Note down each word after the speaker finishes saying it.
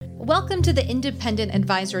Welcome to the Independent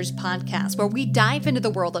Advisors Podcast, where we dive into the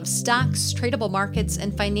world of stocks, tradable markets,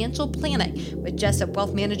 and financial planning with Jessup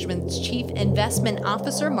Wealth Management's Chief Investment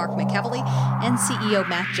Officer, Mark McEvely, and CEO,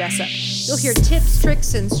 Matt Jessup. You'll hear tips,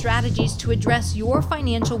 tricks, and strategies to address your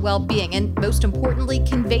financial well-being and, most importantly,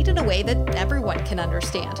 conveyed in a way that everyone can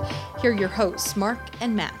understand. Here are your hosts, Mark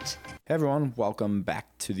and Matt. Hey everyone, welcome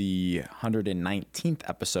back to the 119th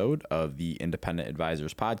episode of the Independent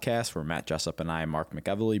Advisors Podcast, where Matt Jessup and I, Mark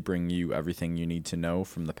McEvely, bring you everything you need to know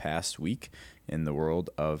from the past week in the world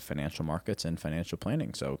of financial markets and financial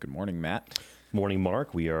planning. So good morning, Matt. Morning,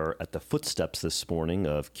 Mark. We are at the footsteps this morning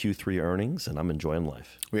of Q3 earnings, and I'm enjoying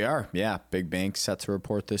life. We are, yeah. Big banks set to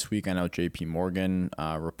report this week. I know JP Morgan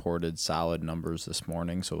reported solid numbers this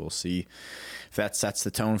morning, so we'll see if that sets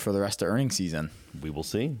the tone for the rest of earnings season. We will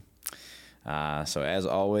see. So as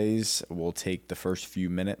always, we'll take the first few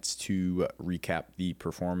minutes to recap the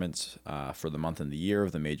performance for the month and the year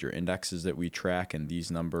of the major indexes that we track. And these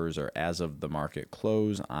numbers are as of the market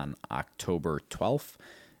close on October 12th.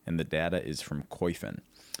 And the data is from Koifin.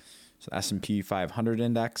 So S&P 500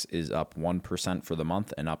 index is up 1% for the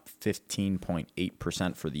month and up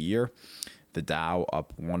 15.8% for the year. The Dow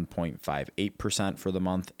up 1.58% for the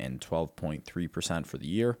month and 12.3% for the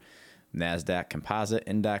year. NASDAQ Composite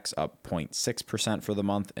Index up 0.6% for the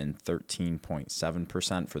month and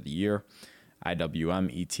 13.7% for the year.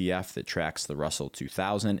 IWM ETF that tracks the Russell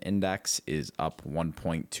 2000 Index is up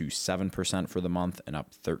 1.27% for the month and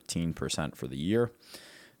up 13% for the year.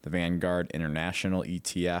 The Vanguard International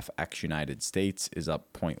ETF ex-United States is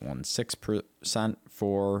up 0.16%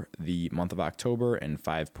 for the month of October and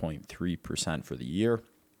 5.3% for the year.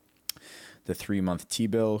 The 3-month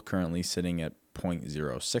T-bill currently sitting at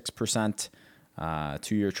 0.06%,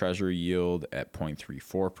 2-year Treasury yield at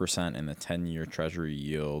 0.34%, and the 10-year Treasury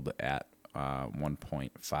yield at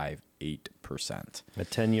 1.58%. The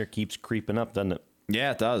 10-year keeps creeping up, doesn't it?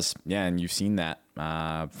 Yeah, it does. Yeah, and you've seen that.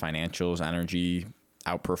 Financials, energy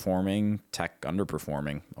outperforming, tech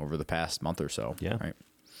underperforming over the past month or so. Yeah.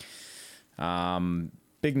 Right.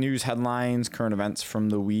 Big news headlines, current events from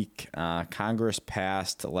the week. Congress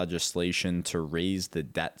passed legislation to raise the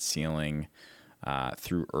debt ceiling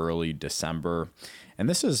through early December. And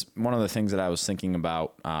this is one of the things that I was thinking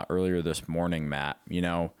about earlier this morning, Matt. You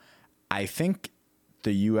know, I think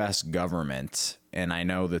the U.S. government, and I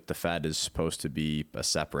know that the Fed is supposed to be a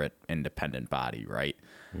separate independent body, right?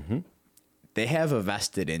 Mm-hmm. They have a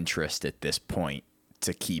vested interest at this point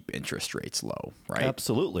to keep interest rates low, right?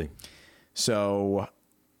 Absolutely. So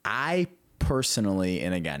I personally,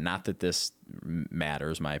 and again, not that this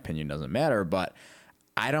matters, my opinion doesn't matter, but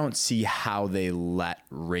I don't see how they let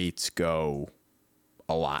rates go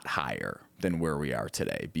a lot higher than where we are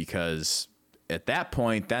today, because at that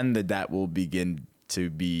point, then the debt will begin to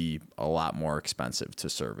be a lot more expensive to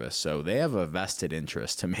service. So they have a vested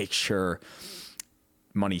interest to make sure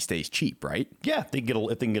money stays cheap, right? Yeah, if they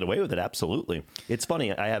can get away with it, absolutely. It's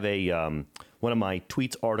funny. I have one of my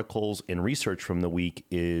tweets, articles, and research from the week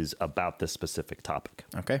is about this specific topic.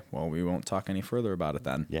 Okay, well, we won't talk any further about it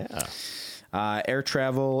then. Yeah. Air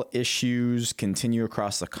travel issues continue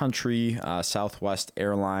across the country. Southwest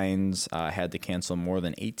Airlines had to cancel more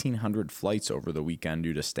than 1,800 flights over the weekend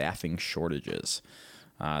due to staffing shortages.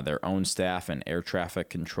 Their own staff and air traffic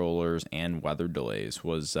controllers and weather delays.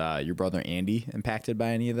 Was your brother Andy impacted by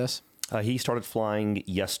any of this? He started flying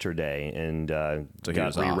yesterday and So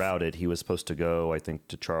got rerouted. He was supposed to go, I think,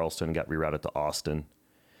 to Charleston, got rerouted to Austin.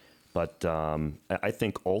 But I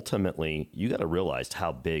think ultimately you got to realize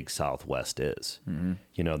how big Southwest is. Mm-hmm.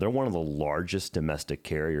 You know, they're one of the largest domestic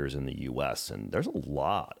carriers in the U.S., and there's a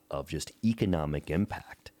lot of just economic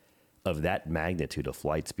impact of that magnitude of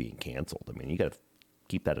flights being canceled. I mean, you got to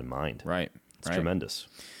keep that in mind. Right. It's tremendous.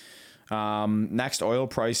 Next, oil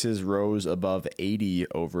prices rose above 80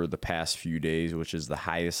 over the past few days, which is the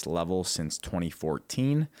highest level since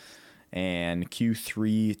 2014. And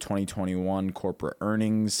Q3 2021 corporate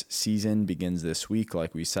earnings season begins this week,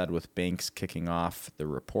 like we said, with banks kicking off the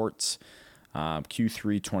reports.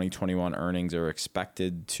 Q3 2021 earnings are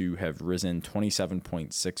expected to have risen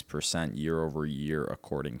 27.6% year over year,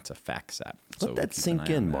 according to FactSet. Let that sink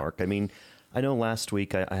in, Mark. I mean, I know last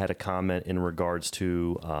week I had a comment in regards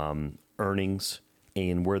to earnings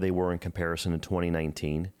and where they were in comparison to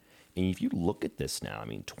 2019. And if you look at this now, I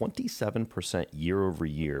mean, 27% year over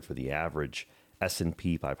year for the average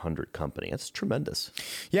S&P 500 company. That's tremendous.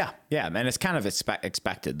 Yeah. And it's kind of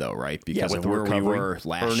expected, though, right? Because with of where recovery, we were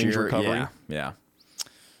last earnings year. recovery. Yeah.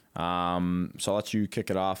 So I'll let you kick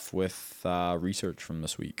it off with research from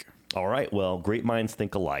this week. All right. Well, great minds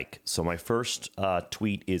think alike. So my first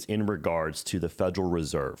tweet is in regards to the Federal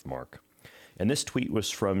Reserve, Mark. And this tweet was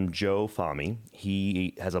from Joe Fahmy.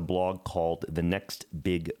 He has a blog called The Next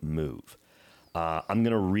Big Move. I'm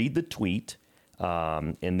going to read the tweet,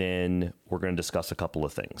 and then we're going to discuss a couple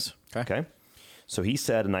of things. Okay? So he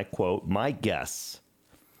said, and I quote, "My guess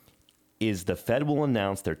is the Fed will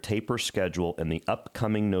announce their taper schedule in the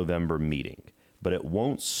upcoming November meeting, but it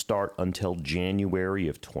won't start until January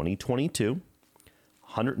of 2022.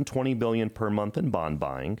 $120 billion per month in bond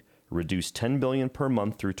buying, reduce $10 billion per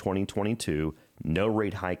month through 2022, no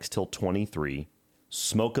rate hikes till 23.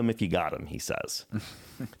 Smoke them if you got them," he says.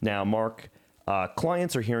 Now, Mark,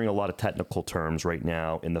 clients are hearing a lot of technical terms right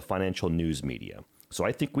now in the financial news media. So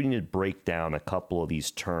I think we need to break down a couple of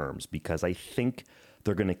these terms because I think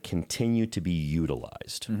they're going to continue to be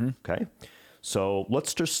utilized. Okay? So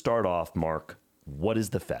let's just start off, Mark. What is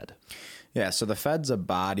the Fed? Yeah, so the Fed's a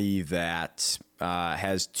body that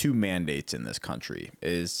has two mandates in this country,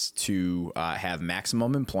 is to have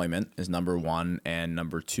maximum employment is number one, and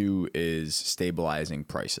number two is stabilizing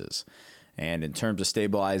prices. And in terms of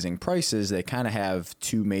stabilizing prices, they kind of have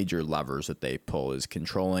two major levers that they pull, is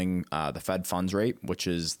controlling the Fed funds rate, which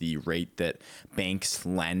is the rate that banks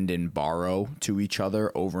lend and borrow to each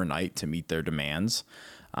other overnight to meet their demands.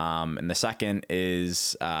 And the second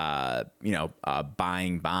is, buying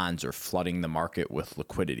bonds or flooding the market with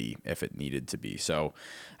liquidity if it needed to be. So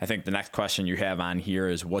I think the next question you have on here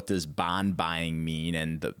is, what does bond buying mean?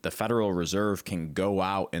 And the Federal Reserve can go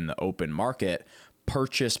out in the open market,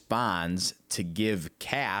 purchase bonds to give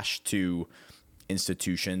cash to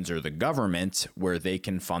institutions or the government where they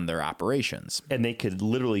can fund their operations. And they could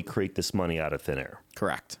literally create this money out of thin air.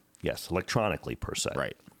 Correct. Yes, electronically per se.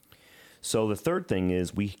 Right. So the third thing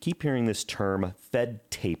is we keep hearing this term Fed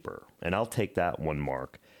taper, and I'll take that one,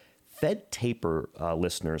 Mark. Fed taper,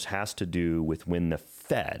 listeners, has to do with when the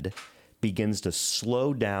Fed begins to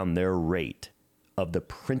slow down their rate of the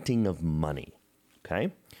printing of money,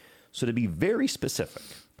 okay? So to be very specific,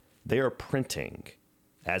 they are printing,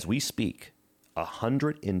 as we speak,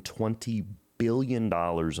 $120 billion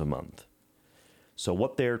a month. So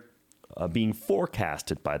what they're being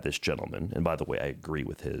forecasted by this gentleman, and by the way, I agree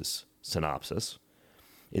with his synopsis,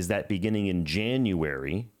 is that beginning in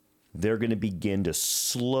January, they're going to begin to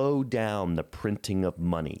slow down the printing of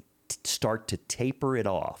money, start to taper it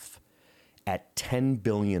off at $10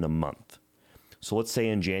 billion a month. So let's say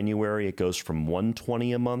in January it goes from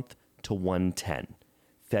 $120 a month to $110.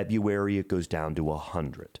 February it goes down to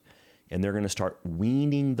 $100. And they're going to start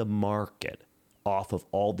weaning the market off of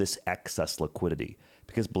all this excess liquidity.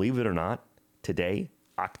 Because believe it or not, today,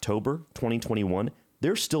 October 2021,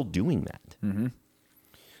 they're still doing that. Mm-hmm.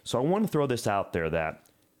 So I want to throw this out there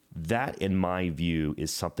that, in my view,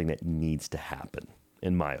 is something that needs to happen,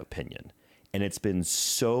 in my opinion. And it's been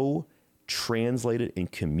so translated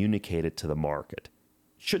and communicated to the market.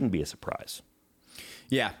 Shouldn't be a surprise.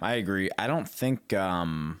 Yeah, I agree. I don't think, I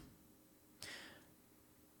don't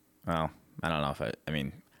know if I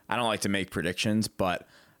don't like to make predictions, but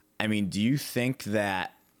do you think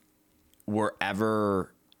that we're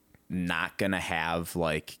ever not going to have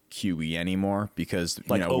like QE anymore because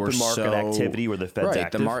like open market activity where the Fed's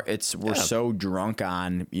active? We're so drunk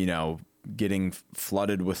on, getting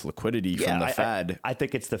flooded with liquidity from the Fed. I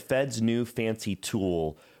think it's the Fed's new fancy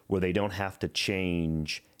tool where they don't have to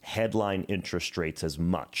change headline interest rates as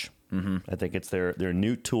much. Mm-hmm. I think it's their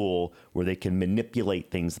new tool where they can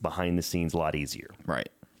manipulate things behind the scenes a lot easier. Right.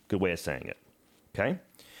 Good way of saying it. Okay.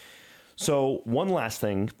 So one last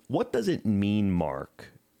thing. What does it mean, Mark?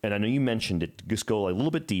 And I know you mentioned it, just go a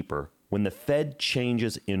little bit deeper, when the Fed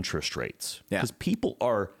changes interest rates. Yeah. Because people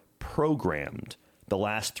are programmed the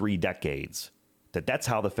last 3 decades that's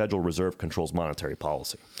how the Federal Reserve controls monetary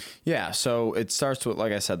policy. Yeah, so it starts with,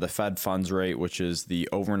 like I said, the Fed funds rate, which is the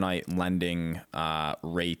overnight lending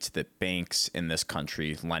rate that banks in this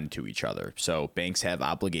country lend to each other. So banks have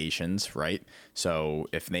obligations, right? So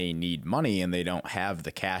if they need money and they don't have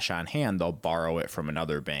the cash on hand, they'll borrow it from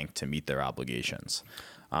another bank to meet their obligations.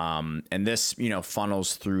 And this,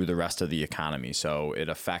 funnels through the rest of the economy. So it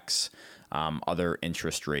affects other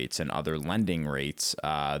interest rates and other lending rates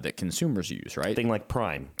that consumers use, right? Thing like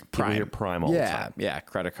prime. People hear prime all the time. Yeah,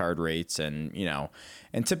 credit card rates and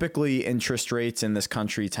typically interest rates in this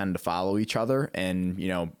country tend to follow each other, and,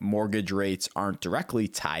 mortgage rates aren't directly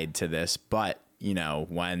tied to this, but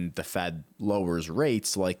when the Fed lowers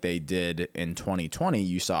rates like they did in 2020,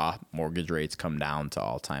 you saw mortgage rates come down to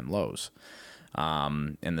all-time lows.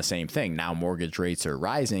 And the same thing, now mortgage rates are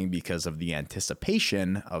rising because of the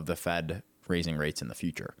anticipation of the Fed raising rates in the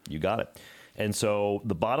future. You got it. And so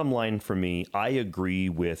the bottom line for me, I agree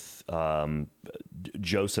with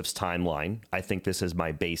Joseph's timeline. I think this is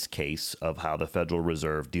my base case of how the Federal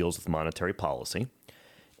Reserve deals with monetary policy.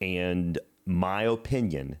 And my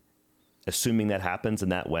opinion, assuming that happens in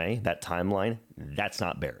that way, that timeline, that's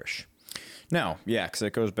not bearish. No, yeah, because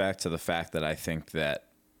it goes back to the fact that I think that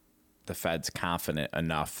the Fed's confident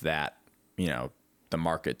enough that, the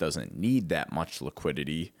market doesn't need that much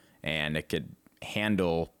liquidity and it could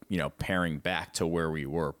handle, paring back to where we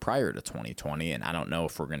were prior to 2020. And I don't know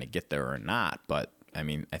if we're going to get there or not, but I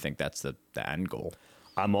think that's the end goal.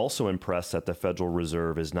 I'm also impressed that the Federal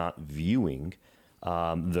Reserve is not viewing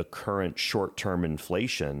the current short-term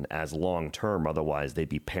inflation as long-term. Otherwise, they'd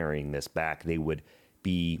be paring this back. They would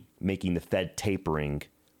be making the Fed tapering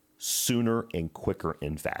sooner and quicker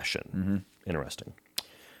in fashion. Mm-hmm. Interesting.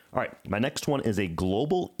 All right, my next one is a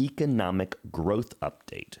global economic growth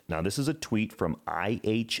update. Now, this is a tweet from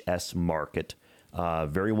IHS Markit,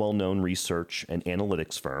 very well-known research and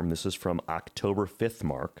analytics firm. This is from October 5th,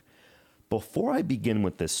 Mark. Before I begin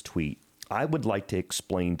with this tweet, I would like to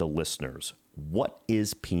explain to listeners, what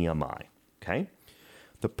is PMI, okay?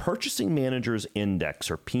 The Purchasing Managers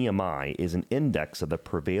Index, or PMI, is an index of the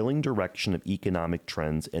prevailing direction of economic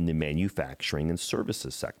trends in the manufacturing and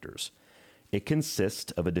services sectors. It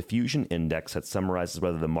consists of a diffusion index that summarizes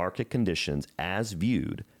whether the market conditions, as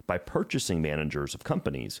viewed by purchasing managers of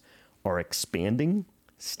companies, are expanding,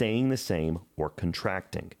 staying the same, or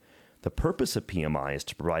contracting. The purpose of PMI is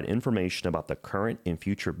to provide information about the current and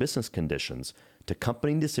future business conditions to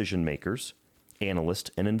company decision makers,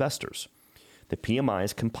 analysts, and investors. The PMI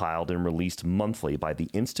is compiled and released monthly by the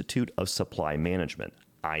Institute of Supply Management,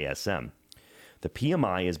 ISM. The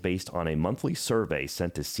PMI is based on a monthly survey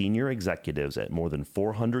sent to senior executives at more than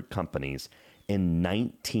 400 companies in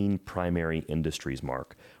 19 primary industries,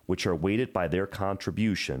 Mark, which are weighted by their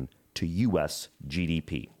contribution to U.S.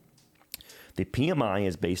 GDP. The PMI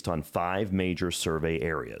is based on 5 major survey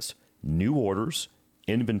areas: new orders,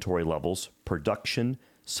 inventory levels, production,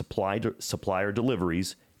 supplier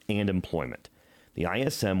deliveries, and employment. The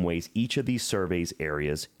ISM weighs each of these surveys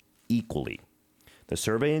areas equally. The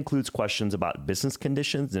survey includes questions about business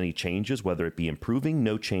conditions and any changes, whether it be improving,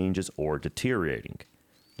 no changes, or deteriorating.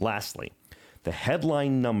 Lastly, the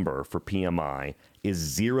headline number for PMI is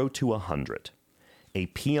 0 to 100. A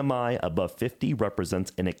PMI above 50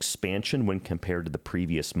 represents an expansion when compared to the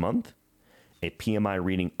previous month. A PMI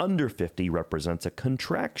reading under 50 represents a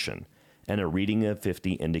contraction, and a reading of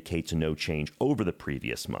 50 indicates no change over the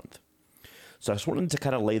previous month. So I just wanted to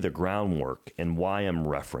kind of lay the groundwork and why I'm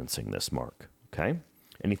referencing this, Mark. Okay?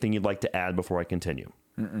 Anything you'd like to add before I continue?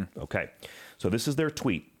 Mm-mm. Okay. So this is their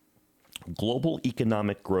tweet. Global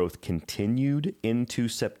economic growth continued into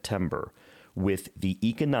September with the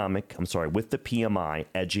PMI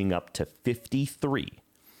edging up to 53.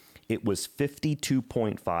 It was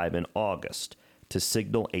 52.5 in August to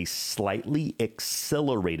signal a slightly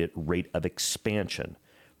accelerated rate of expansion.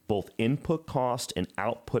 Both input cost and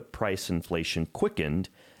output price inflation quickened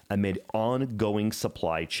amid ongoing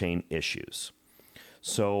supply chain issues.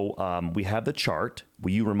 So we have the chart.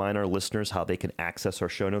 Will you remind our listeners how they can access our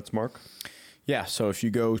show notes, Mark? Yeah, so if you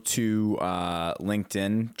go to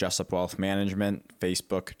LinkedIn, Jessup Wealth Management,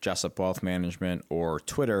 Facebook, Jessup Wealth Management, or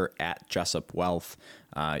Twitter at Jessup Wealth,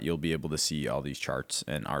 you'll be able to see all these charts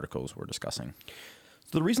and articles we're discussing.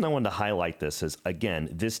 So the reason I wanted to highlight this is, again,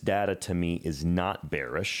 this data to me is not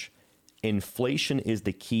bearish. Inflation is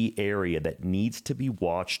the key area that needs to be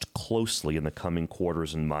watched closely in the coming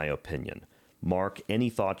quarters, in my opinion. Mark, any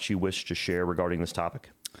thoughts you wish to share regarding this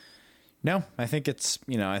topic? No, I think it's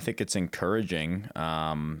encouraging.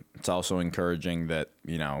 It's also encouraging that,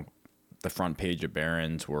 the front page of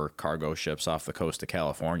Barron's were cargo ships off the coast of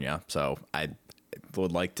California. So I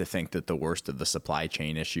would like to think that the worst of the supply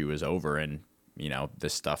chain issue is over and,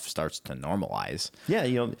 this stuff starts to normalize. Yeah,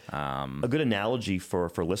 a good analogy for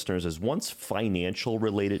listeners is once financial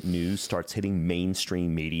related news starts hitting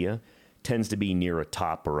mainstream media, tends to be near a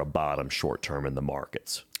top or a bottom short term in the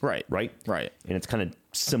markets. Right. And it's kind of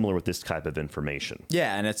similar with this type of information.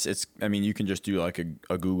 Yeah, and it's you can just do like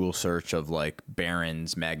a Google search of like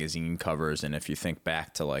Barron's magazine covers, and if you think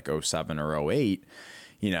back to like 07 or 08,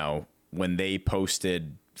 when they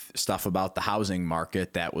posted stuff about the housing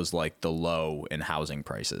market, that was like the low in housing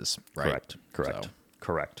prices, right?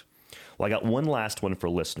 Correct. Well, I got one last one for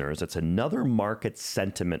listeners. It's another market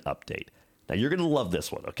sentiment update. Now, you're going to love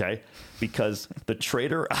this one, okay? Because the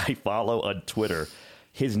trader I follow on Twitter,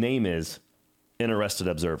 his name is Interested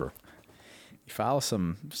Observer. You follow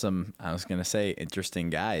some I was going to say interesting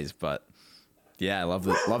guys, but yeah, I love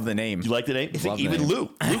the name. You like the name? Even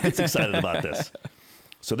Luke gets excited about this.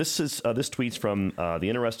 So this tweet's from the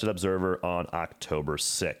Interested Observer on October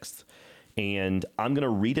 6th. And I'm going to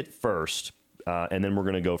read it first, and then we're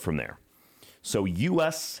going to go from there. So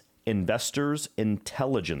U.S. Investors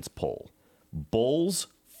Intelligence Poll. Bulls,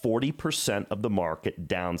 40% of the market,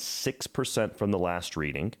 down 6% from the last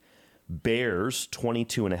reading. Bears,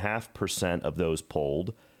 22.5% of those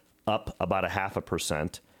polled, up about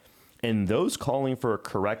 0.5%. And those calling for a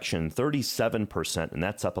correction, 37%, and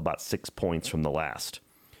that's up about 6 points from the last.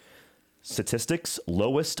 Statistics,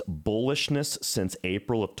 lowest bullishness since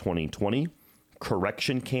April of 2020.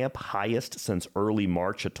 Correction camp, highest since early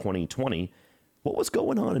March of 2020. What was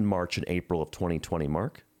going on in March and April of 2020,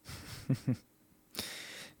 Mark?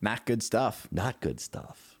 Not good stuff. Not good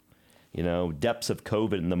stuff. Depths of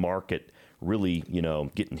COVID in the market really,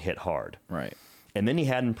 getting hit hard. Right. And then he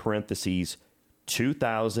had in parentheses,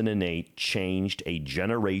 2008 changed a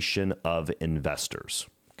generation of investors.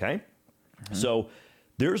 Okay? Mm-hmm. So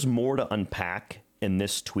there's more to unpack in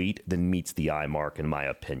this tweet than meets the eye, Mark, in my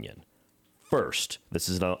opinion. First, this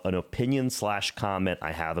is an opinion/comment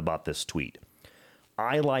I have about this tweet.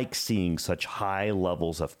 I like seeing such high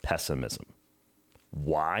levels of pessimism.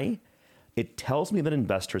 Why? It tells me that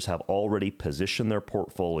investors have already positioned their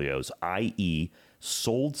portfolios, i.e.,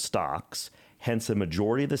 sold stocks, hence a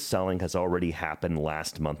majority of the selling has already happened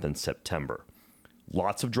last month in September.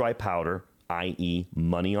 Lots of dry powder, i.e.,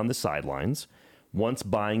 money on the sidelines. Once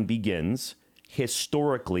buying begins,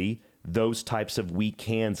 historically, those types of weak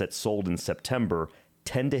hands that sold in September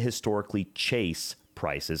tend to historically chase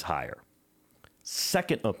prices higher.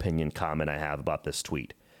 Second opinion comment I have about this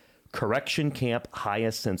tweet. Correction camp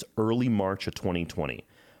highest since early March of 2020.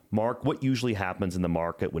 Mark, what usually happens in the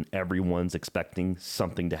market when everyone's expecting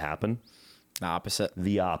something to happen? The opposite.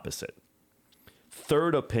 The opposite.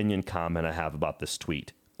 Third opinion comment I have about this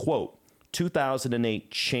tweet. Quote, 2008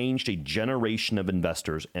 changed a generation of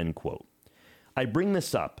investors, end quote. I bring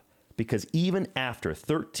this up because even after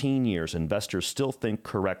 13 years, investors still think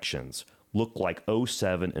corrections look like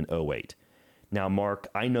 07 and 08. Now, Mark,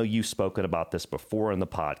 I know you've spoken about this before in the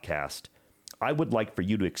podcast. I would like for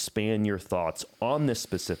you to expand your thoughts on this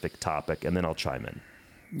specific topic, and then I'll chime in.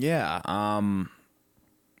 Yeah. I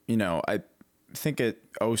think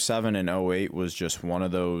 07 and 08 was just one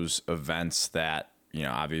of those events that,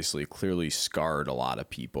 obviously clearly scarred a lot of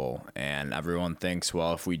people. And everyone thinks,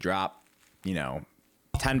 well, if we drop,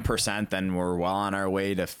 10%, then we're well on our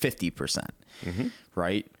way to 50%. Mm-hmm.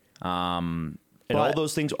 Right? And all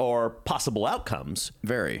those things are possible outcomes.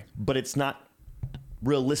 Very. But it's not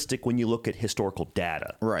realistic when you look at historical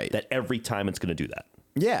data. Right. That every time it's going to do that.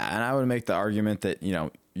 Yeah. And I would make the argument that,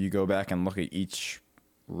 you go back and look at each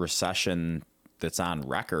recession that's on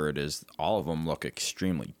record, is all of them look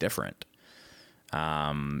extremely different.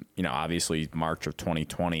 Obviously March of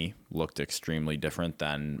 2020 looked extremely different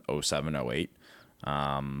than 07, 08.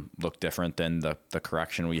 Looked different than the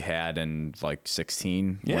correction we had in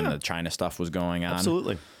 16 when the China stuff was going on.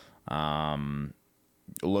 Absolutely.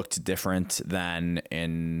 Looked different than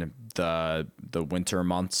in the winter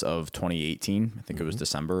months of 2018. I think it was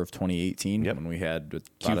December of 2018 when we had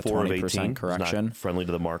about Q4 a 20% correction. Not friendly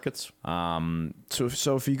to the markets.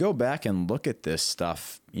 So if you go back and look at this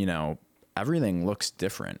stuff, everything looks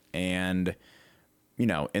different. And,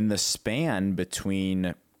 in the span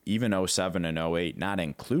between even 07 and 08, not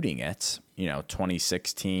including it,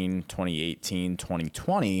 2016, 2018,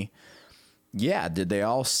 2020, did they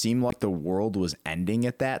all seem like the world was ending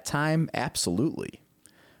at that time? Absolutely.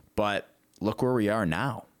 But look where we are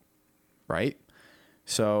now, right?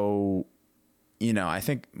 So, I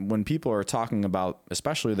think when people are talking about,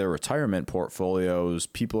 especially their retirement portfolios,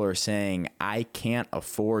 people are saying, I can't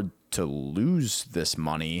afford to lose this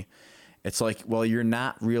money. It's like, well, you're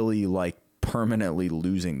not really permanently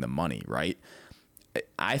losing the money, right?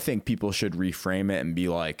 I think people should reframe it and be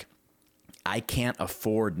like, I can't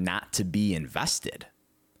afford not to be invested.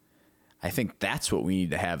 I think that's what we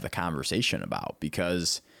need to have the conversation about,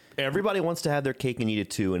 because everybody wants to have their cake and eat it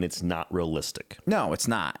too, and it's not realistic. No, it's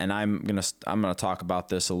not. And I'm gonna talk about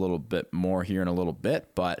this a little bit more here in a little bit,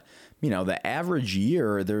 but the average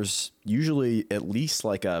year, there's usually at least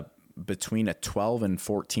between a 12 and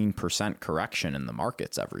 14% correction in the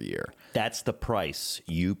markets every year. That's the price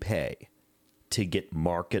you pay to get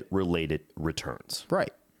market-related returns.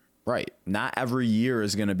 Right. Not every year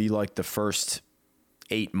is going to be like the first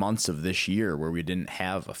 8 months of this year where we didn't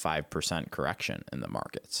have a 5% correction in the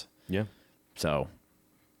markets. Yeah. So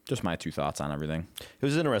just my 2 thoughts on everything. It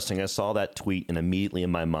was interesting. I saw that tweet, and immediately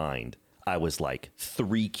in my mind, I was like,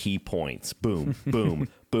 3 key points. Boom, boom,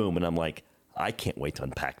 boom. And I'm like, I can't wait to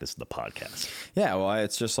unpack this in the podcast. Yeah, well,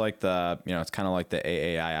 it's just like it's kind of like the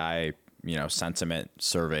AAII, sentiment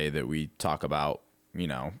survey that we talk about,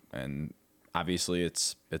 and obviously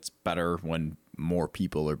it's better when more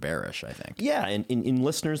people are bearish, I think. Yeah, and in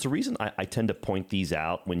listeners, the reason I tend to point these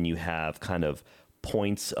out when you have kind of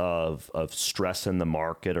points of stress in the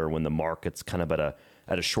market, or when the market's kind of at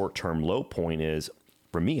a short-term low point, is,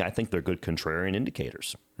 for me, I think they're good contrarian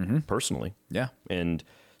indicators, personally. Yeah. And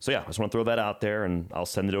so, I just want to throw that out there, and I'll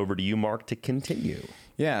send it over to you, Mark, to continue.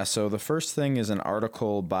 Yeah, so the first thing is an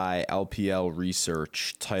article by LPL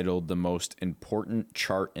Research titled "The Most Important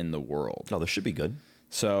Chart in the World." Oh, this should be good.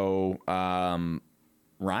 So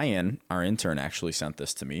Ryan, our intern, actually sent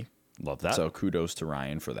this to me. Love that. So kudos to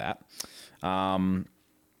Ryan for that.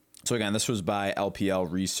 So again, this was by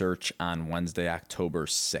LPL Research on Wednesday, October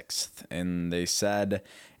 6th. And they said,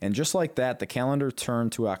 and just like that, the calendar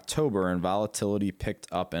turned to October and volatility picked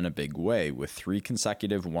up in a big way, with 3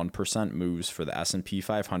 consecutive 1% moves for the S&P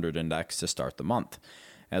 500 index to start the month.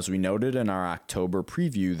 As we noted in our October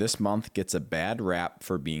preview, this month gets a bad rap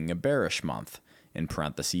for being a bearish month. In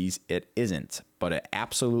parentheses, it isn't, but it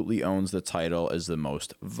absolutely owns the title as the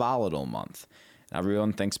most volatile month.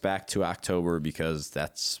 Everyone thinks back to October because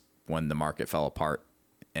that's when the market fell apart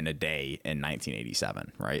in a day in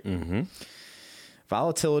 1987, right? Mm-hmm.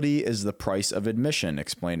 Volatility is the price of admission,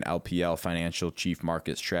 explained LPL Financial Chief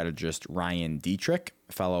Market Strategist Ryan Dietrich,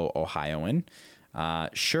 fellow Ohioan.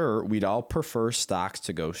 Sure, we'd all prefer stocks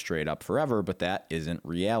to go straight up forever, but that isn't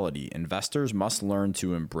reality. Investors must learn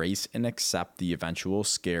to embrace and accept the eventual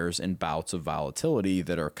scares and bouts of volatility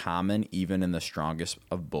that are common even in the strongest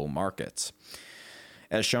of bull markets.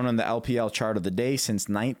 As shown in the LPL chart of the day, since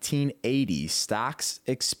 1980, stocks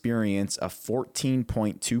experience a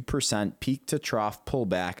 14.2% peak to trough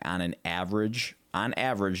pullback on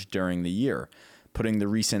average during the year, putting the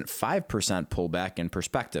recent 5% pullback in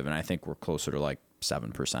perspective. And I think we're closer to like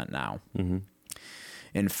 7% now. Mm-hmm.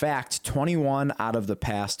 In fact, 21 out of the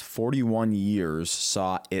past 41 years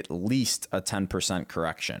saw at least a 10%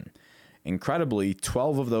 correction. Incredibly,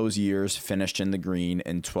 12 of those years finished in the green,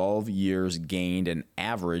 and 12 years gained an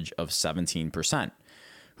average of 17%.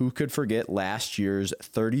 Who could forget last year's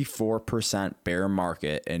 34% bear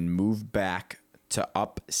market and move back to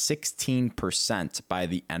up 16% by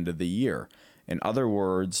the end of the year? In other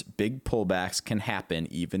words, big pullbacks can happen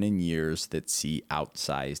even in years that see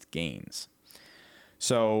outsized gains.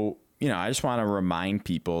 So, I just want to remind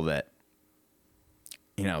people that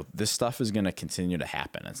this stuff is going to continue to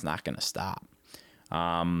happen. It's not going to stop.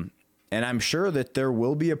 And I'm sure that there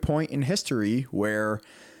will be a point in history where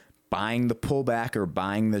buying the pullback or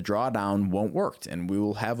buying the drawdown won't work, and we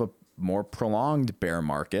will have a more prolonged bear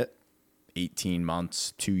market, 18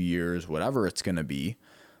 months, 2 years, whatever it's going to be.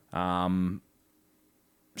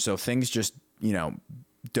 So things just,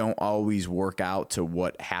 don't always work out to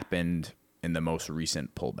what happened in the most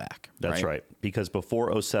recent pullback. That's right. Because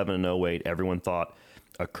before 07 and 08, everyone thought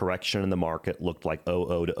a correction in the market looked like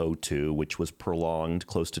 00 to 02, which was prolonged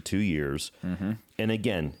close to 2 years. Mm-hmm. And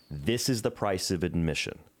again, this is the price of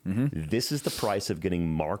admission. Mm-hmm. This is the price of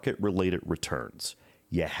getting market-related returns.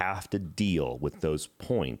 You have to deal with those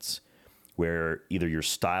points where either your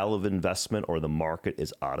style of investment or the market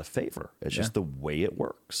is out of favor. It's just the way it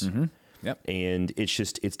works. Mm-hmm. Yep. And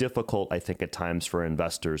it's difficult, I think, at times for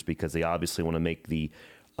investors because they obviously want to make the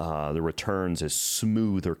returns as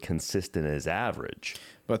smooth or consistent as average.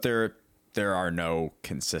 But there are no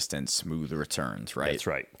consistent smooth returns, right? That's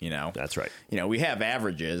right. That's right. We have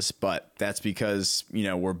averages, but that's because,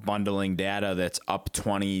 we're bundling data that's up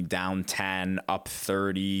 20, down 10, up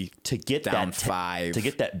 30, to get down that 5. To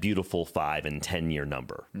get that beautiful 5 and 10-year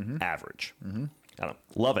number, average. Mm-hmm.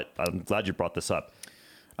 Love it. I'm glad you brought this up.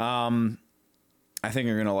 I think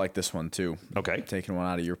you're going to like this one too. Okay. Taking one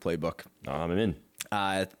out of your playbook. I'm in.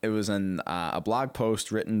 It was in a blog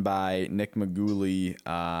post written by Nick Maguli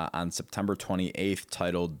on September 28th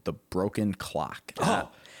titled "The Broken Clock."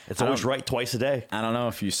 It's always right twice a day. I don't know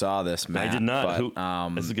if you saw this, Matt. I did not.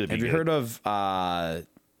 But, this is gonna be have you good. heard of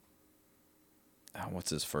what's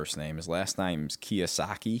his first name? His last name's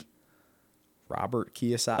Kiyosaki. Robert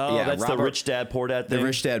Kiyosaki. Oh, yeah, that's the Rich Dad Poor Dad thing? The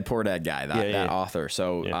Rich Dad Poor Dad guy, that author.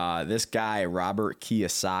 So this guy, Robert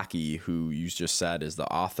Kiyosaki, who you just said is the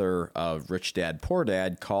author of Rich Dad Poor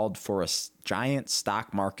Dad, called for a giant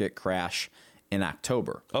stock market crash in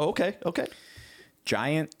October. Oh, okay.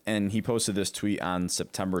 Giant, and he posted this tweet on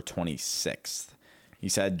September 26th. He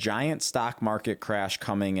said, giant stock market crash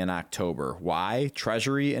coming in October. Why?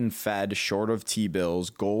 Treasury and Fed short of T-bills,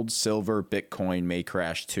 gold, silver, Bitcoin may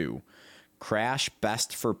crash too. Crash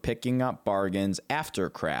best for picking up bargains after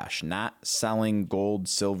crash, not selling gold,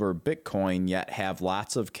 silver, Bitcoin, yet have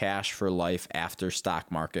lots of cash for life after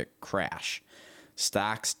stock market crash.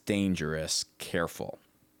 Stocks dangerous, careful.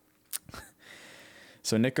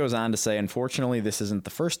 So Nick goes on to say, unfortunately, this isn't the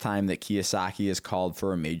first time that Kiyosaki has called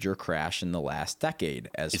for a major crash in the last decade.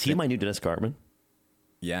 Is he my new Dennis Gartman?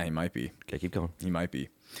 Yeah, he might be. Okay, keep going. He might be.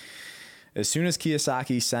 As soon as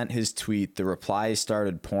Kiyosaki sent his tweet, the replies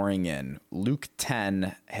started pouring in. Luke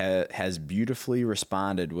 10 has beautifully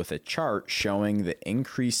responded with a chart showing the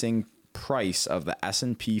increasing price of the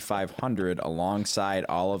S&P 500 alongside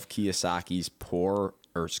all of Kiyosaki's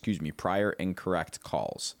prior incorrect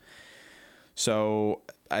calls. So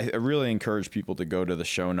I really encourage people to go to the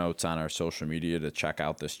show notes on our social media to check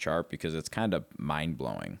out this chart because it's kind of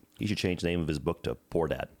mind-blowing. He should change the name of his book to Poor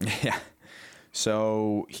Dad. Yeah.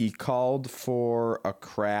 So he called for a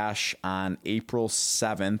crash on April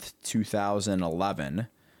 7th, 2011,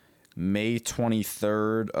 May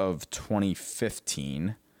 23rd of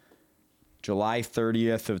 2015, July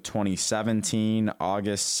 30th of 2017,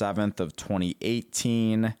 August 7th of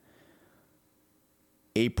 2018,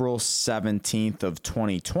 April 17th of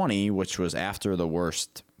 2020, which was after the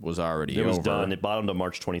worst was already over. It was done. It bottomed on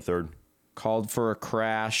March 23rd. Called for a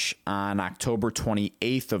crash on October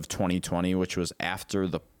 28th of 2020, which was after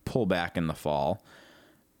the pullback in the fall,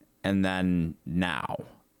 and then now.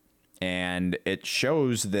 And it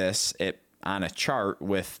shows this on a chart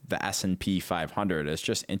with the S&P 500. It's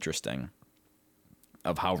just interesting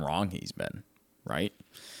of how wrong he's been, right?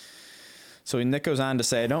 So Nick goes on to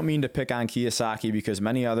say, I don't mean to pick on Kiyosaki because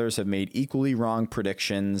many others have made equally wrong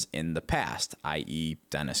predictions in the past, i.e.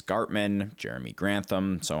 Dennis Gartman, Jeremy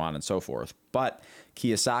Grantham, so on and so forth. But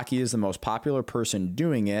Kiyosaki is the most popular person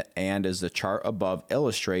doing it, and as the chart above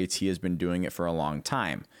illustrates, he has been doing it for a long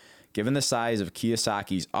time. Given the size of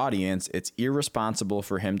Kiyosaki's audience, it's irresponsible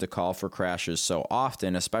for him to call for crashes so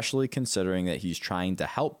often, especially considering that he's trying to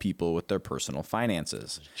help people with their personal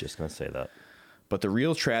finances. Just going to say that. But the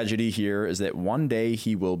real tragedy here is that one day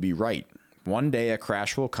he will be right. One day a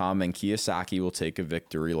crash will come and Kiyosaki will take a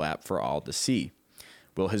victory lap for all to see.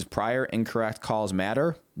 Will his prior incorrect calls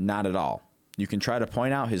matter? Not at all. You can try to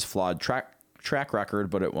point out his flawed track record,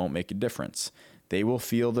 but it won't make a difference. They will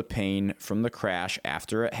feel the pain from the crash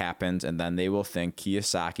after it happens, and then they will think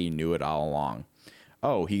Kiyosaki knew it all along.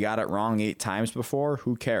 Oh, he got it wrong 8 times before?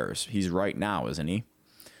 Who cares? He's right now, isn't he?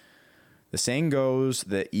 The saying goes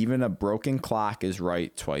that even a broken clock is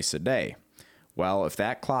right twice a day. Well, if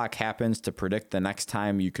that clock happens to predict the next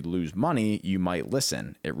time you could lose money, you might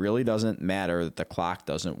listen. It really doesn't matter that the clock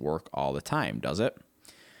doesn't work all the time, does it?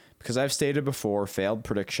 Because I've stated before, failed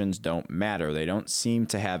predictions don't matter. They don't seem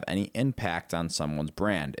to have any impact on someone's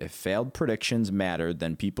brand. If failed predictions mattered,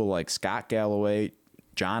 then people like Scott Galloway,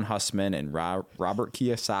 John Hussman, and Robert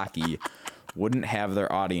Kiyosaki wouldn't have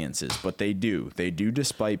their audiences, but they do. They do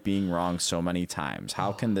despite being wrong so many times.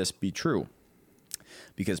 How can this be true?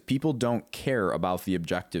 Because people don't care about the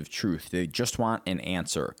objective truth. They just want an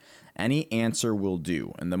answer. Any answer will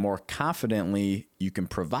do, and the more confidently you can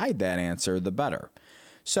provide that answer, the better.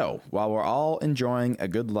 So, while we're all enjoying a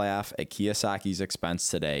good laugh at Kiyosaki's expense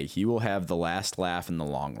today, he will have the last laugh in the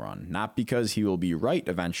long run. Not because he will be right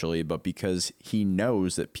eventually, but because he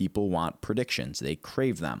knows that people want predictions. They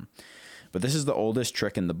crave them. But this is the oldest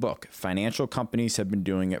trick in the book. Financial companies have been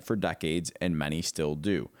doing it for decades, and many still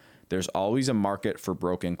do. There's always a market for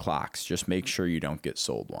broken clocks. Just make sure you don't get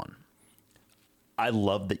sold one. I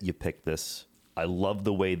love that you picked this. I love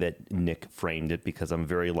the way that Nick framed it because I'm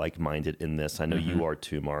very like-minded in this. I know you are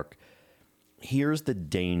too, Mark. Here's the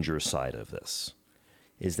danger side of this,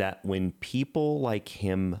 is that when people like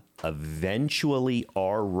him eventually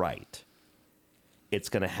are right, it's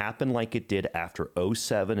going to happen like it did after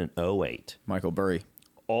 07 and 08. Michael Burry.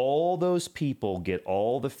 All those people get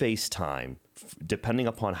all the face time, depending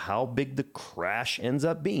upon how big the crash ends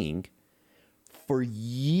up being, for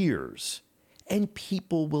years. And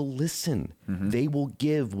people will listen. They will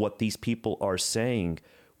give what these people are saying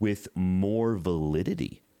with more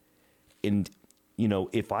validity. And, you know,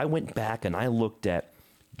 if I went back and I looked at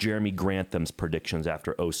Jeremy Grantham's predictions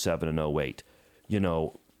after 07 and 08, you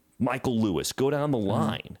know, Michael Lewis, go down the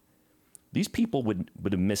line. These people would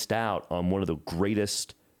have missed out on one of the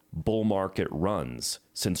greatest bull market runs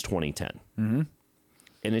since 2010. And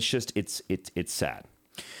it's just, it's sad.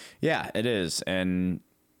 Yeah, it is. And,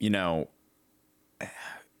 you know,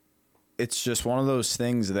 it's just one of those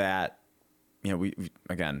things that, you know, we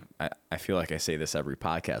again, I feel like I say this every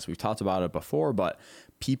podcast. We've talked about it before, but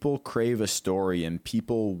people crave a story and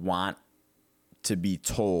people want to be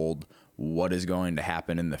told what is going to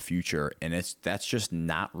happen in the future. And that's just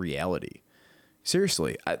not reality.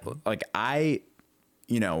 Seriously.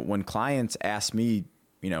 You know, when clients ask me,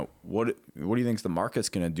 you know, what do you think the market's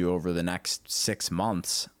going to do over the next 6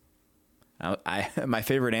 months? My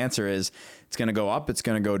favorite answer is it's going to go up, it's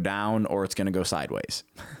going to go down, or it's going to go sideways.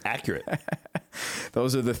 Accurate.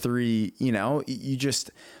 Those are the three,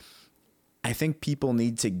 I think people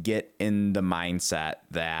need to get in the mindset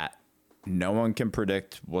that no one can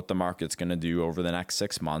predict what the market's going to do over the next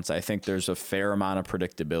 6 months. I think there's a fair amount of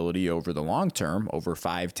predictability over the long term, over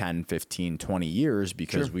 5, 10, 15, 20 years,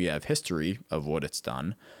 because we have history of what it's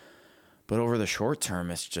done. But over the short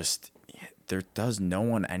term, it's just, there does no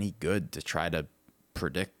one any good to try to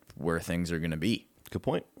predict where things are going to be. Good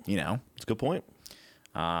point. It's a good point.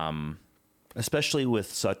 Especially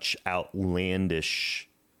with such outlandish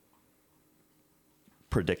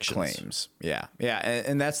predictions. Claims. Yeah.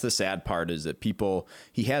 And that's the sad part, is that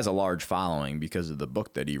he has a large following because of the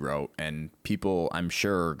book that he wrote, and people, I'm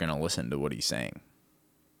sure, are going to listen to what he's saying.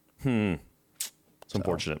 It's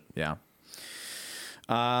unfortunate. Yeah.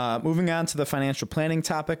 Moving on to the financial planning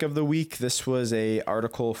topic of the week. This was a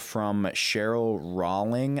article from Cheryl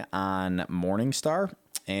Rawling on Morningstar,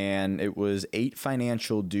 and it was 8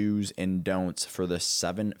 financial do's and don'ts for the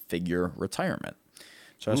 7-figure retirement.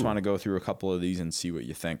 So I just want to go through a couple of these and see what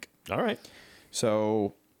you think. All right.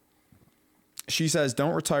 So she says,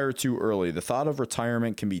 don't retire too early. The thought of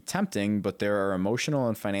retirement can be tempting, but there are emotional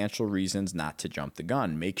and financial reasons not to jump the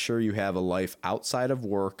gun. Make sure you have a life outside of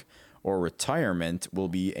work, or retirement will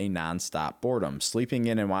be a nonstop boredom. Sleeping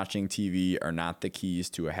in and watching TV are not the keys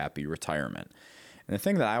to a happy retirement. And the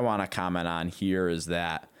thing that I want to comment on here is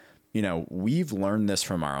that, we've learned this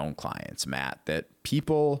from our own clients, Matt, that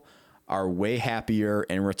people are way happier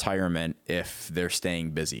in retirement if they're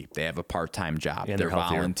staying busy. They have a part-time job. And they're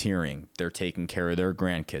healthier. volunteering. They're taking care of their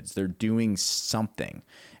grandkids. They're doing something.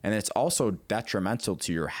 And it's also detrimental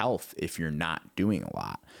to your health if you're not doing a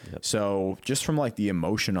lot. Yep. So just from like the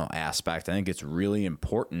emotional aspect, I think it's really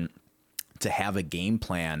important to have a game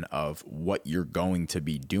plan of what you're going to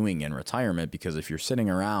be doing in retirement, because if you're sitting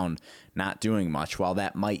around not doing much, while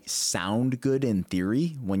that might sound good in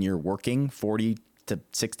theory when you're working 40 to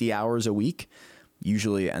 60 hours a week,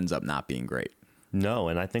 usually it ends up not being great. No,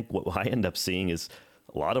 and I think what I end up seeing is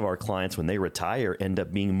a lot of our clients, when they retire, end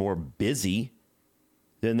up being more busy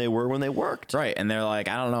than they were when they worked. Right, and they're like,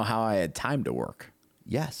 I don't know how I had time to work.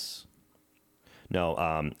 Yes. No,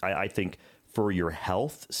 I think for your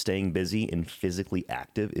health, staying busy and physically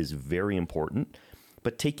active is very important,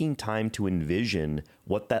 but taking time to envision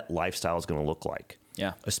what that lifestyle is going to look like.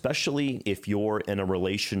 Yeah. Especially if you're in a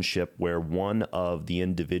relationship where one of the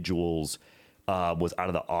individuals was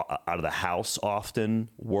out of the house often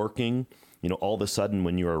working. All of a sudden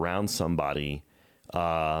when you're around somebody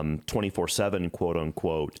 24/7, quote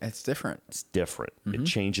unquote, it's different. It's different. Mm-hmm. It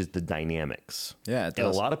changes the dynamics. Yeah, it does.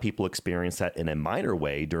 And a lot of people experience that in a minor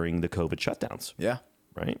way during the COVID shutdowns. Yeah.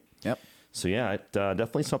 Right. Yep. So yeah,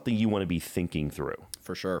 definitely something you want to be thinking through.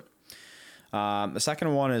 For sure. The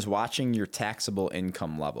second one is watching your taxable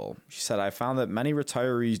income level. She said, I found that many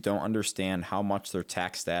retirees don't understand how much their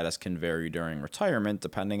tax status can vary during retirement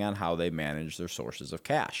depending on how they manage their sources of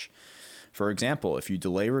cash. For example, if you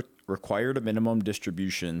delay required minimum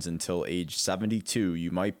distributions until age 72, you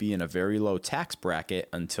might be in a very low tax bracket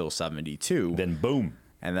until 72. Then boom.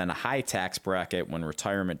 And then a high tax bracket when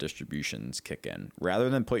retirement distributions kick in. Rather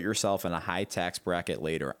than put yourself in a high tax bracket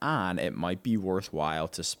later on, it might be worthwhile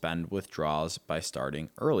to spend withdrawals by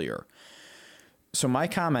starting earlier. So my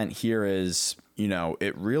comment here is,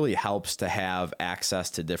 it really helps to have access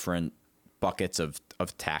to different buckets of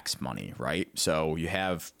tax money, right? So you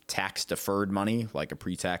have tax deferred money, like a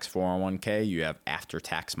pre-tax 401k. You have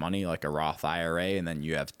after-tax money, like a Roth IRA. And then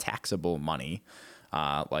you have taxable money,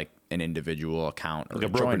 like an individual account or like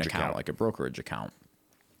a joint account, like a brokerage account.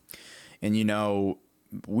 And,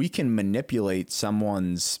 we can manipulate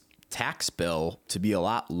someone's tax bill to be a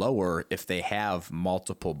lot lower if they have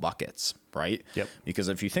multiple buckets, right? Yep. Because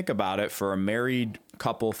if you think about it, for a married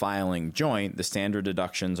couple filing joint, the standard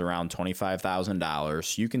deduction's around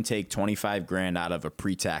 $25,000. You can take $25,000 out of a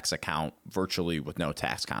pre-tax account virtually with no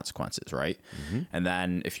tax consequences, right? Mm-hmm. And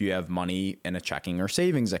then if you have money in a checking or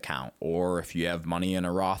savings account, or if you have money in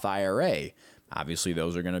a Roth IRA, obviously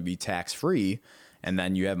those are going to be tax-free. And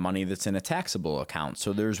then you have money that's in a taxable account.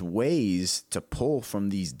 So there's ways to pull from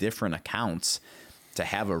these different accounts to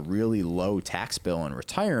have a really low tax bill in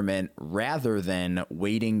retirement, rather than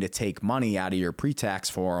waiting to take money out of your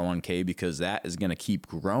pre-tax 401k, because that is going to keep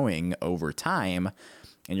growing over time.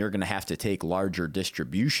 And you're going to have to take larger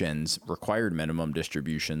distributions, required minimum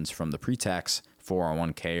distributions from the pre-tax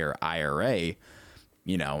 401k or IRA,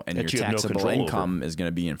 and your taxable income is going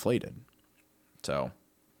to be inflated. So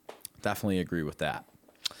definitely agree with that.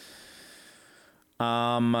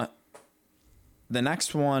 The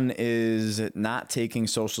next one is not taking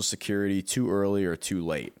Social Security too early or too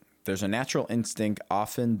late. There's a natural instinct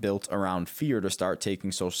often built around fear to start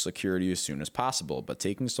taking Social Security as soon as possible, but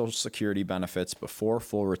taking Social Security benefits before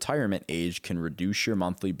full retirement age can reduce your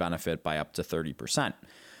monthly benefit by up to 30%.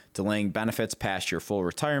 Delaying benefits past your full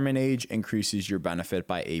retirement age increases your benefit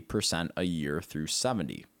by 8% a year through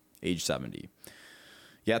age 70.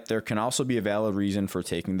 Yet there can also be a valid reason for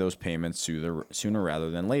taking those payments sooner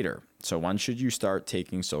rather than later. So when should you start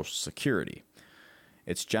taking Social Security?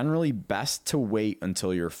 It's generally best to wait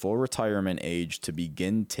until your full retirement age to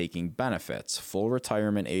begin taking benefits. Full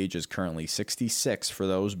retirement age is currently 66 for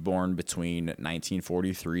those born between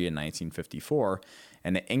 1943 and 1954,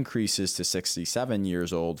 and it increases to 67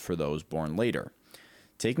 years old for those born later.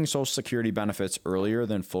 Taking Social Security benefits earlier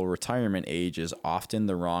than full retirement age is often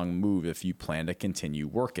the wrong move if you plan to continue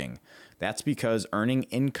working. That's because earning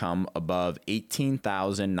income above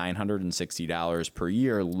 $18,960 per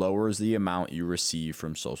year lowers the amount you receive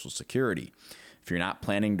from Social Security. If you're not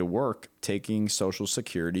planning to work, taking Social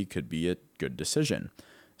Security could be a good decision,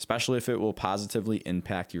 especially if it will positively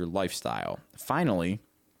impact your lifestyle. Finally,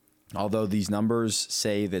 although these numbers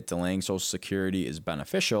say that delaying Social Security is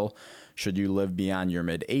beneficial, should you live beyond your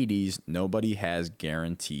mid-80s, nobody has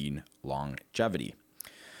guaranteed longevity.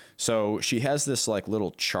 So she has this like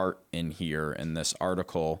little chart in here in this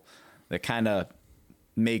article that kind of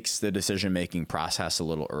makes the decision-making process a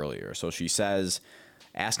little earlier. So she says,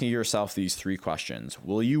 asking yourself these 3 questions.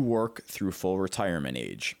 Will you work through full retirement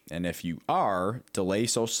age? And if you are, delay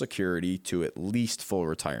Social Security to at least full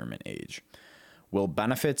retirement age. Will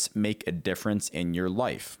benefits make a difference in your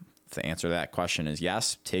life? If the answer to that question is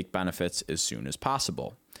yes, take benefits as soon as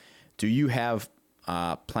possible. Do you have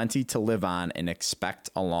plenty to live on and expect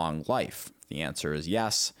a long life? The answer is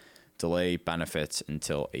yes, delay benefits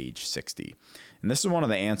until age 60. And this is one of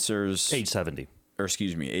the answers. Age 70. Or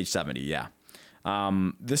excuse me, age 70, yeah.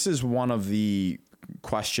 This is one of the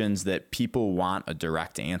questions that people want a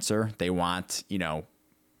direct answer. They want,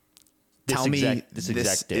 tell me this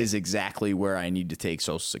is exactly where I need to take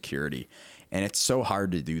Social Security. And it's so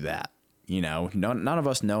hard to do that. None of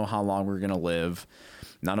us know how long we're going to live.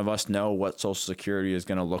 None of us know what Social Security is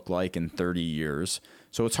going to look like in 30 years.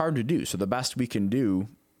 So it's hard to do. So the best we can do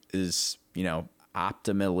is,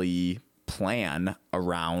 optimally plan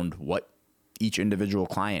around what each individual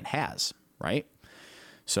client has, right?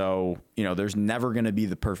 So, there's never going to be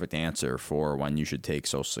the perfect answer for when you should take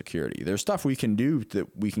Social Security. There's stuff we can do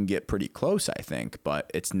that we can get pretty close, I think,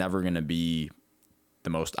 but it's never going to be the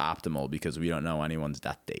most optimal because we don't know anyone's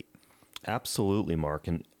death date. Absolutely, Mark.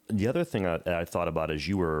 And the other thing I thought about as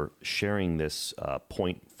you were sharing this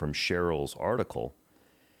point from Cheryl's article,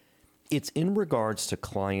 it's in regards to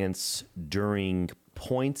clients during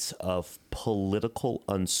points of political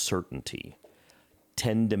uncertainty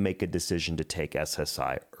tend to make a decision to take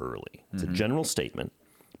SSI early. It's a general statement,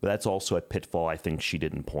 but that's also a pitfall I think she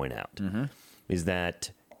didn't point out, is that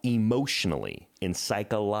emotionally and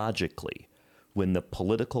psychologically, when the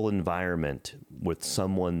political environment with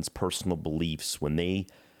someone's personal beliefs, when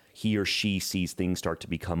he or she sees things start to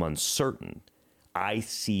become uncertain, I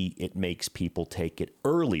see it makes people take it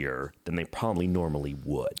earlier than they probably normally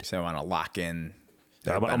would. So I want to lock in.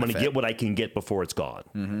 I'm going to get what I can get before it's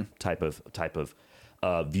gone, type of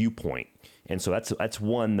viewpoint. And so that's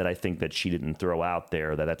one that I think that she didn't throw out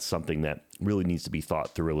there, that's something that really needs to be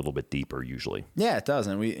thought through a little bit deeper usually. Yeah, it does.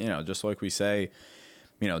 And we, just like we say,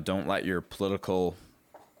 don't let your political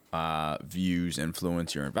views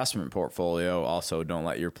influence your investment portfolio. Also, don't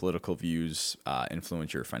let your political views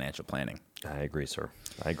influence your financial planning. I agree, sir.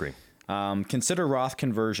 I agree. Consider Roth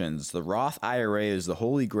conversions. The Roth IRA is the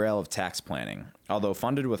holy grail of tax planning. Although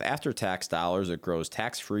funded with after-tax dollars, it grows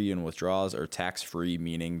tax-free and withdrawals are tax-free,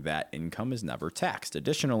 meaning that income is never taxed.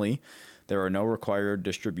 Additionally, there are no required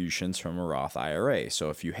distributions from a Roth IRA. So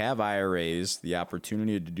if you have IRAs, the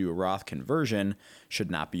opportunity to do a Roth conversion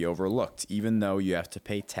should not be overlooked, even though you have to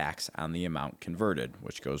pay tax on the amount converted,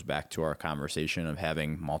 which goes back to our conversation of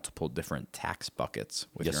having multiple different tax buckets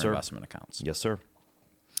with your investment accounts. Yes, sir.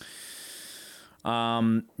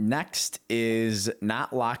 Next is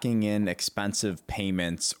not locking in expensive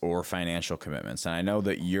payments or financial commitments. And I know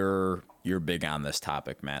that you're big on this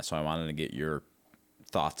topic, Matt, so I wanted to get your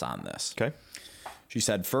thoughts on this. Okay. She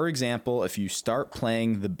said, for example, if you start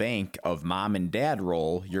playing the bank of mom and dad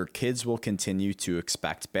role, your kids will continue to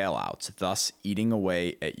expect bailouts, thus eating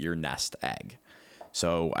away at your nest egg.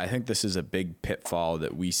 So I think this is a big pitfall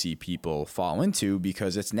that we see people fall into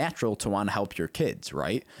because it's natural to want to help your kids,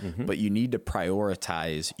 right? But you need to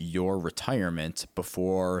prioritize your retirement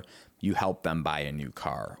before you help them buy a new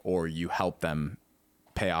car or you help them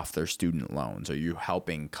pay off their student loans? Are you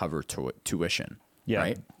helping cover tuition? Yeah.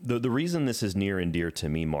 Right? The reason this is near and dear to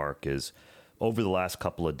me, Mark, is over the last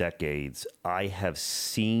couple of decades, I have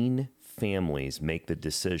seen families make the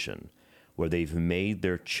decision where they've made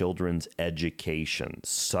their children's education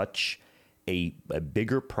such a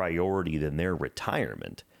bigger priority than their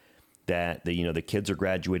retirement that the kids are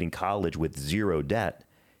graduating college with zero debt.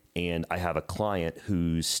 And I have a client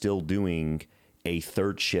who's still doing a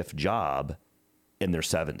third shift job in their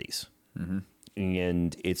 70s. Mm-hmm.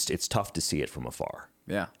 And it's tough to see it from afar.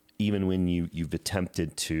 Yeah. Even when you've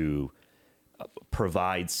attempted to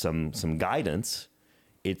provide some guidance,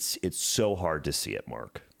 it's so hard to see it,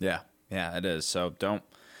 Mark. Yeah. Yeah, it is. So don't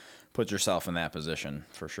put yourself in that position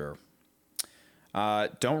for sure.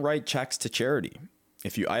 Don't write checks to charity.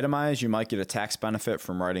 If you itemize, you might get a tax benefit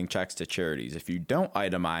from writing checks to charities. If you don't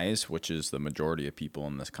itemize, which is the majority of people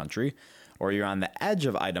in this country, or you're on the edge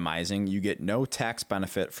of itemizing, you get no tax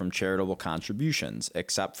benefit from charitable contributions,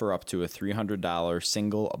 except for up to a $300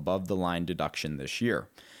 single above-the-line deduction this year.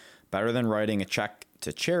 Better than writing a check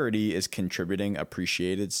to charity is contributing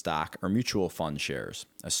appreciated stock or mutual fund shares.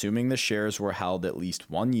 Assuming the shares were held at least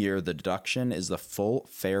 1 year, the deduction is the full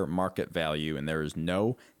fair market value and there is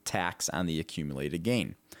no tax on the accumulated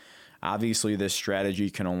gain. Obviously, this strategy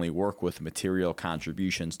can only work with material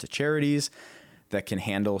contributions to charities that can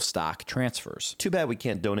handle stock transfers. Too bad we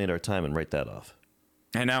can't donate our time and write that off.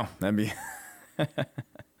 I know. That'd be... I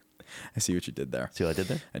see what you did there. See what I did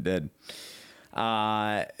there? I did.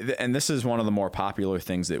 And this is one of the more popular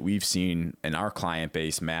things that we've seen in our client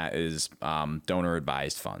base, Matt, is donor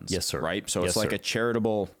advised funds. Yes, sir. Right? So yes, it's like sir. a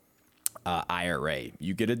charitable IRA.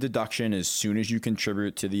 You get a deduction as soon as you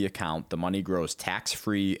contribute to the account. The money grows tax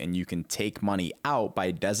free and you can take money out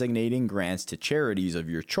by designating grants to charities of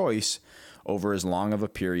your choice over as long of a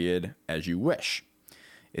period as you wish.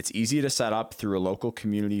 It's easy to set up through a local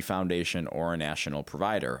community foundation or a national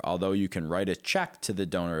provider. Although you can write a check to the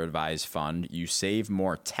donor advised fund, you save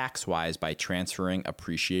more tax-wise by transferring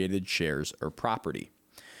appreciated shares or property.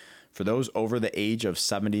 For those over the age of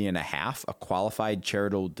 70 and a half, a qualified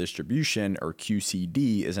charitable distribution, or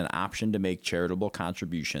QCD, is an option to make charitable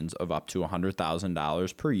contributions of up to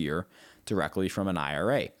 $100,000 per year directly from an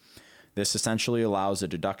IRA. This essentially allows a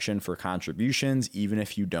deduction for contributions even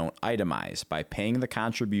if you don't itemize. By paying the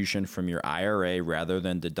contribution from your IRA rather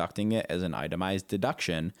than deducting it as an itemized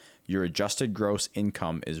deduction, your adjusted gross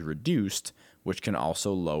income is reduced, which can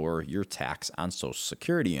also lower your tax on Social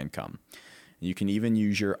Security income. You can even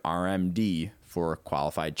use your RMD for a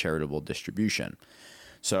qualified charitable distribution.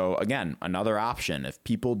 So again, another option, if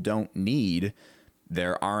people don't need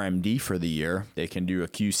their RMD for the year, they can do a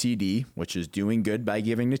QCD, which is doing good by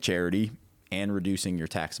giving to charity and reducing your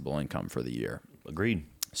taxable income for the year. Agreed.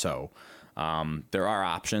 So there are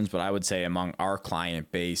options, but I would say among our client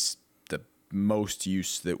base, the most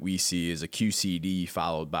use that we see is a QCD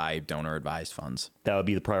followed by donor advised funds. That would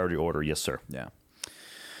be the priority order. Yes, sir. Yeah.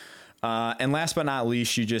 And last but not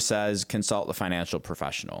least, she just says, consult the financial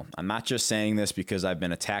professional. I'm not just saying this because I've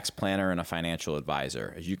been a tax planner and a financial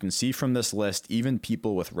advisor. As you can see from this list, even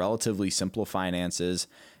people with relatively simple finances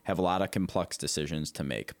have a lot of complex decisions to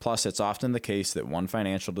make. Plus, it's often the case that one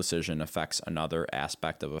financial decision affects another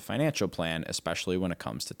aspect of a financial plan, especially when it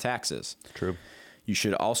comes to taxes. True. You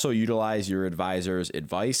should also utilize your advisor's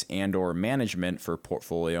advice and or management for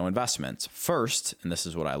portfolio investments. First, and this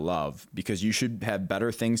is what I love, because you should have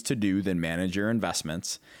better things to do than manage your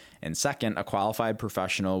investments. And second, a qualified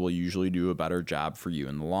professional will usually do a better job for you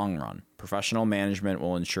in the long run. Professional management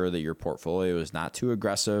will ensure that your portfolio is not too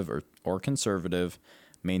aggressive or conservative,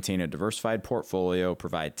 maintain a diversified portfolio,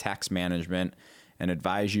 provide tax management, and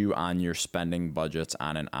advise you on your spending budgets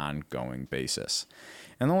on an ongoing basis.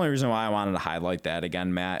 And the only reason why I wanted to highlight that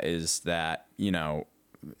again, Matt, is that,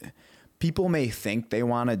 people may think they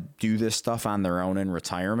want to do this stuff on their own in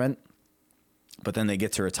retirement, but then they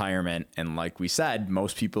get to retirement and like we said,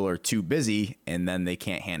 most people are too busy and then they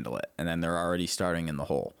can't handle it. And then they're already starting in the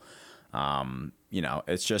hole.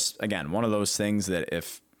 It's just, again, one of those things that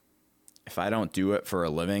if I don't do it for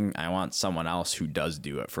a living, I want someone else who does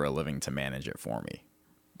do it for a living to manage it for me.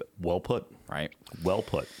 Well put. Right. Well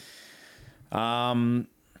put.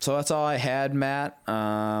 So that's all I had, Matt.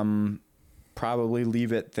 Probably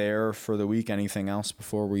leave it there for the week. Anything else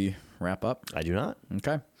before we wrap up? I do not.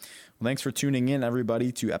 Okay. Well, thanks for tuning in,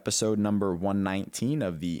 everybody, to episode number 119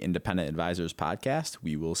 of the Independent Advisors Podcast.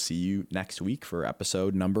 We will see you next week for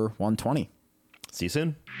episode number 120. See you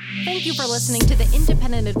soon. Thank you for listening to the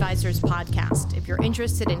Independent Advisors Podcast. If you're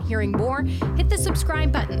interested in hearing more, hit the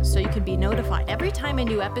subscribe button so you can be notified every time a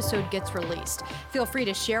new episode gets released. Feel free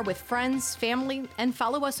to share with friends, family, and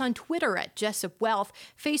follow us on Twitter at Jessup Wealth,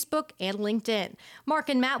 Facebook, and LinkedIn. Mark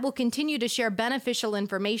and Matt will continue to share beneficial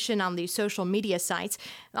information on these social media sites.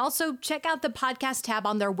 Also, check out the podcast tab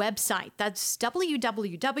on their website. That's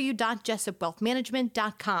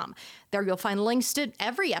www.jessupwealthmanagement.com. There you'll find links to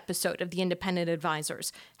every episode of the Independent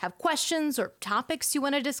Advisors. Have questions or topics you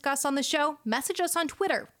want to discuss on the show? Message us on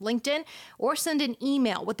Twitter, LinkedIn, or send an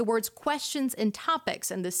email with the words questions and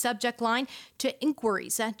topics in the subject line to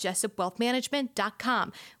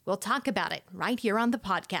inquiries@jessupwealthmanagement.com. We'll talk about it right here on the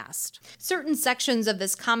podcast. Certain sections of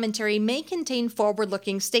this commentary may contain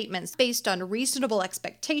forward-looking statements based on reasonable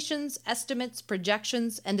expectations, estimates,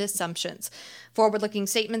 projections, and assumptions. Forward-looking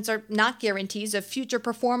statements are not guarantees of future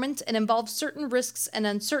performance and involve certain risks and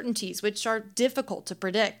uncertainties which are difficult to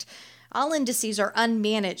predict. All indices are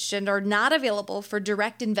unmanaged and are not available for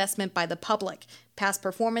direct investment by the public. Past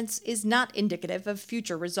performance is not indicative of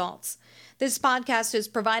future results. This podcast is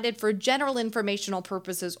provided for general informational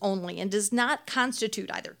purposes only and does not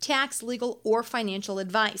constitute either tax, legal, or financial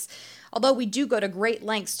advice. Although we do go to great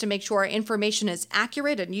lengths to make sure our information is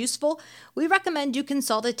accurate and useful, we recommend you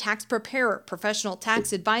consult a tax preparer, professional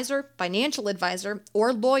tax advisor, financial advisor,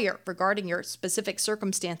 or lawyer regarding your specific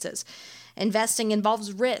circumstances. Investing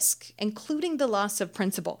involves risk, including the loss of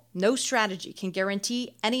principal. No strategy can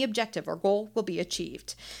guarantee any objective or goal will be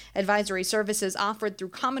achieved. Advisory services offered through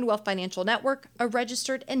Commonwealth Financial Network, a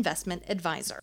registered investment advisor.